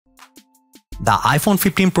The iPhone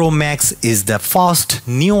 15 Pro Max is the first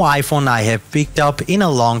new iPhone I have picked up in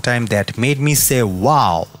a long time that made me say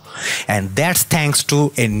wow. And that's thanks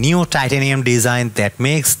to a new titanium design that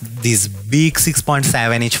makes this big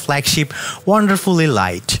 6.7-inch flagship wonderfully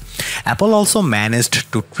light. Apple also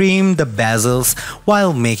managed to trim the bezels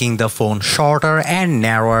while making the phone shorter and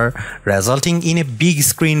narrower, resulting in a big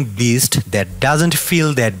screen beast that doesn't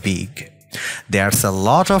feel that big. There's a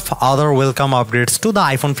lot of other welcome upgrades to the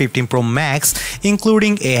iPhone 15 Pro Max,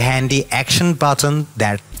 including a handy action button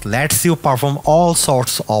that lets you perform all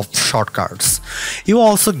sorts of shortcuts. You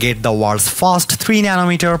also get the world's first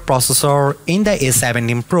 3nm processor in the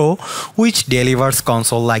A17 Pro, which delivers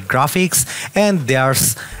console-like graphics, and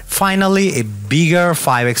there's finally a bigger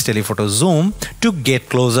 5x telephoto zoom to get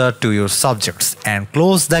closer to your subjects and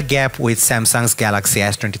close the gap with Samsung's Galaxy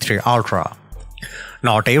S23 Ultra.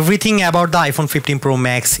 Not everything about the iPhone 15 Pro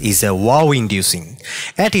Max is a wow-inducing.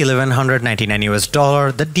 At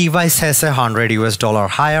 $1,199 the device has a $100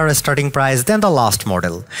 higher starting price than the last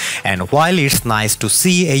model. And while it's nice to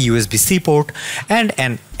see a USB-C port and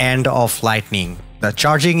an end of Lightning, the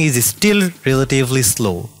charging is still relatively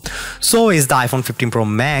slow. So is the iPhone 15 Pro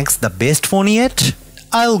Max the best phone yet?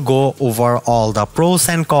 I'll go over all the pros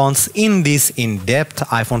and cons in this in-depth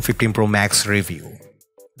iPhone 15 Pro Max review.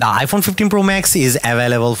 The iPhone 15 Pro Max is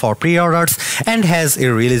available for pre-orders and has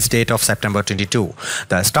a release date of September 22.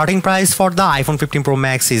 The starting price for the iPhone 15 Pro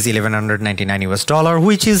Max is $1,199,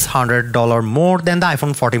 which is $100 more than the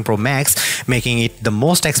iPhone 14 Pro Max, making it the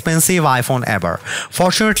most expensive iPhone ever.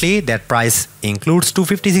 Fortunately, that price includes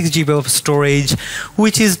 256GB of storage,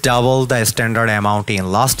 which is double the standard amount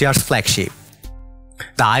in last year's flagship.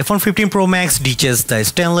 The iPhone 15 Pro Max ditches the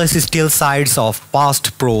stainless steel sides of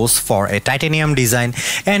past Pros for a titanium design,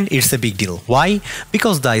 and it's a big deal. Why?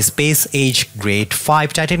 Because the Space Age Grade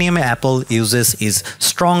 5 titanium Apple uses is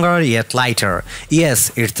stronger yet lighter.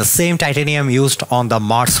 Yes, it's the same titanium used on the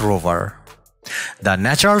Mars rover. The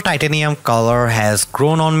natural titanium color has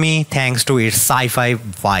grown on me thanks to its sci-fi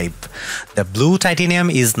vibe. The blue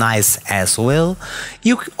titanium is nice as well.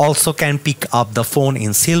 You also can pick up the phone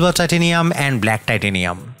in silver titanium and black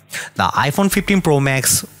titanium. The iPhone 15 Pro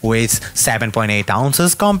Max weighs 7.8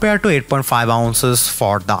 ounces compared to 8.5 ounces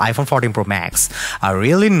for the iPhone 14 Pro Max. I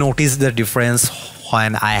really notice the difference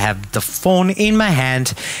when I have the phone in my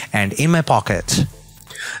hand and in my pocket.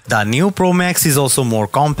 The new Pro Max is also more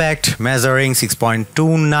compact, measuring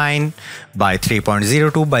 6.29 by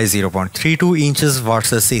 3.02 by 0.32 inches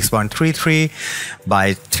versus 6.33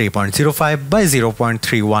 by 3.05 by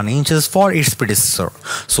 0.31 inches for its predecessor.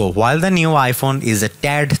 So while the new iPhone is a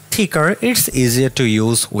tad thicker, it's easier to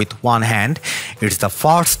use with one hand. It's the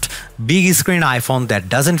first big screen iPhone that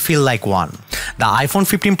doesn't feel like one. The iPhone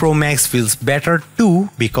 15 Pro Max feels better too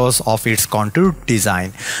because of its contoured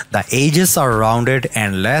design. The edges are rounded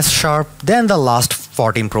and less sharp than the last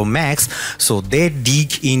 14 Pro Max, so they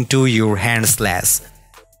dig into your hands less.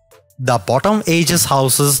 The bottom edges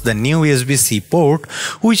houses the new USB-C port,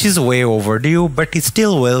 which is way overdue, but is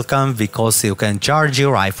still welcome because you can charge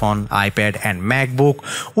your iPhone, iPad and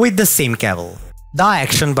MacBook with the same cable. The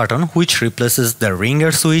action button, which replaces the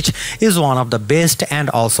ringer switch, is one of the best and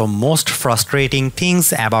also most frustrating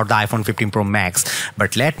things about the iPhone 15 Pro Max.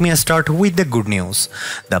 But let me start with the good news.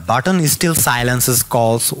 The button still silences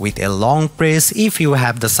calls with a long press if you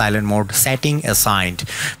have the silent mode setting assigned.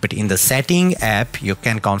 But in the setting app, you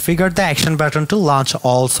can configure the action button to launch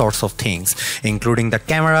all sorts of things, including the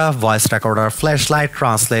camera, voice recorder, flashlight,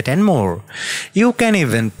 translate and more. You can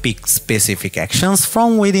even pick specific actions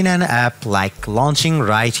from within an app, like launching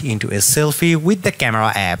right into a selfie with the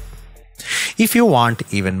camera app. If you want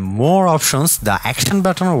even more options, the action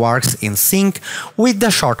button works in sync with the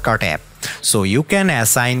shortcut app. So you can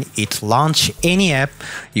assign it launch any app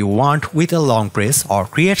you want with a long press or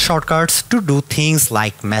create shortcuts to do things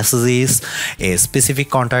like messages, a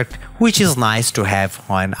specific contact, which is nice to have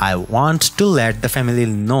when I want to let the family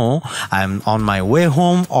know I'm on my way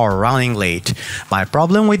home or running late. My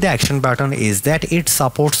problem with the action button is that it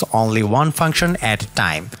supports only one function at a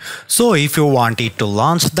time. So if you want it to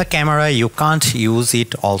launch the camera, you can't use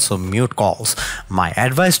it also mute calls. My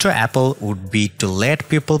advice to Apple would be to let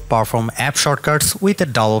people perform app shortcuts with a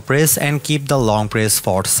double press and keep the long press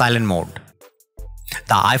for silent mode.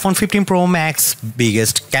 The iPhone 15 Pro Max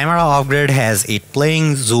biggest camera upgrade has it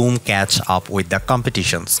playing zoom catch up with the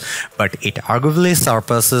competitions, but it arguably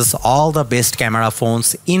surpasses all the best camera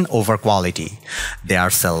phones in over quality.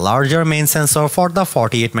 There's a larger main sensor for the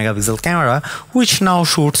 48 megapixel camera, which now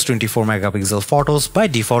shoots 24 megapixel photos by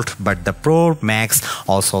default, but the Pro Max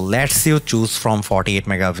also lets you choose from 48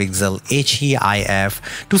 megapixel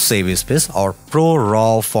HEIF to save space or Pro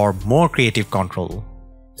RAW for more creative control.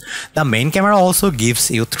 The main camera also gives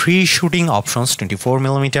you 3 shooting options: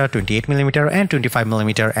 24mm, 28mm and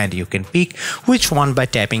 25mm, and you can pick which one by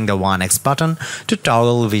tapping the 1x button to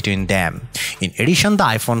toggle between them. In addition, the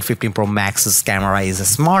iPhone 15 Pro Max's camera is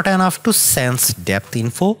smart enough to sense depth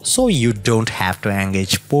info, so you don't have to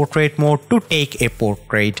engage portrait mode to take a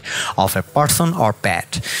portrait of a person or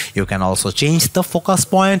pet. You can also change the focus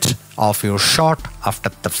point of your shot after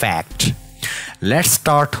the fact. Let's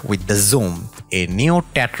start with the zoom. A new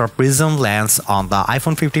tetra prism lens on the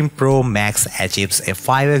iPhone 15 Pro Max achieves a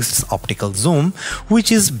 5x optical zoom, which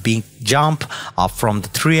is big jump up from the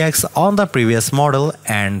 3x on the previous model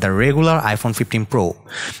and the regular iPhone 15 Pro.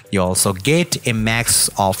 You also get a max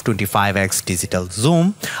of 25x digital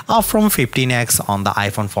zoom, up from 15x on the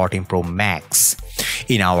iPhone 14 Pro Max.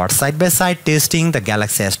 In our side-by-side testing the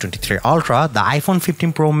Galaxy S23 Ultra, the iPhone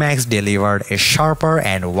 15 Pro Max delivered a sharper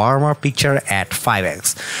and warmer picture at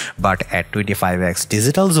 5x, but at 25x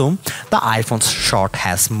digital zoom, the iPhone's shot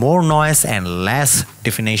has more noise and less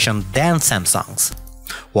definition than Samsung's.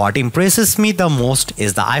 What impresses me the most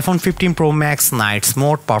is the iPhone 15 Pro Max night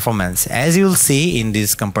mode performance, as you'll see in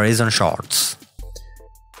these comparison shots.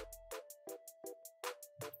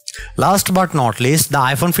 Last but not least, the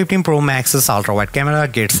iPhone 15 Pro Max's ultra-wide camera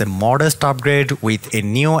gets a modest upgrade with a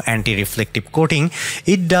new anti-reflective coating.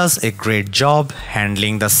 It does a great job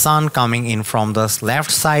handling the sun coming in from the left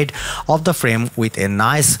side of the frame with a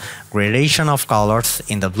nice gradation of colors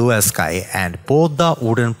in the blue sky, and both the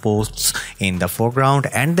wooden posts in the foreground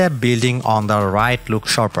and the building on the right look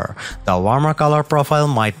sharper. The warmer color profile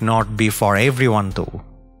might not be for everyone though.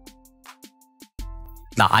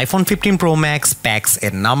 The iPhone 15 Pro Max packs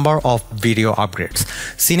a number of video upgrades.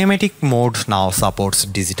 Cinematic mode now supports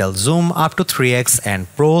digital zoom up to 3x,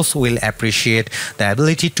 and pros will appreciate the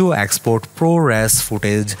ability to export ProRes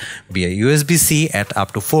footage via USB-C at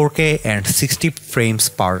up to 4K and 60 frames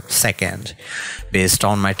per second. Based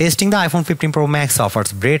on my testing, the iPhone 15 Pro Max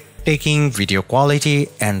offers breathtaking video quality,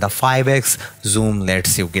 and the 5x zoom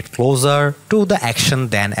lets you get closer to the action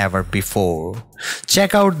than ever before.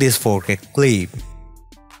 Check out this 4K clip.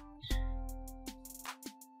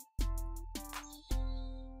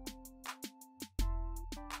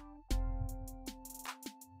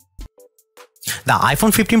 The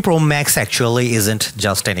iPhone 15 Pro Max actually isn't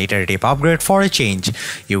just an iterative upgrade for a change.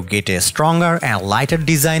 You get a stronger and lighter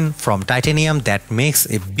design from titanium that makes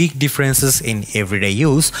a big differences in everyday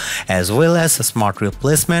use, as well as a smart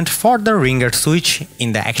replacement for the ringer switch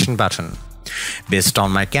in the action button. Based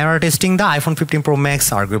on my camera testing, the iPhone 15 Pro Max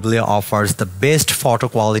arguably offers the best photo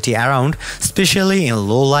quality around, especially in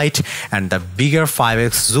low light, and the bigger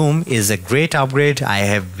 5x zoom is a great upgrade I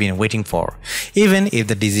have been waiting for, even if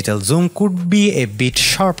the digital zoom could be a bit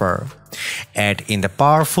sharper. Add in the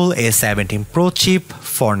powerful A17 Pro chip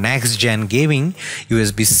for next-gen gaming,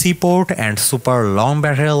 USB-C port and super long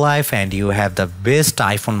battery life, and you have the best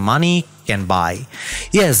iPhone money can buy.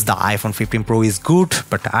 Yes, the iPhone 15 Pro is good,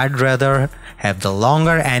 but I'd rather have the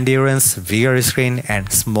longer endurance, bigger screen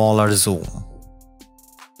and smaller zoom.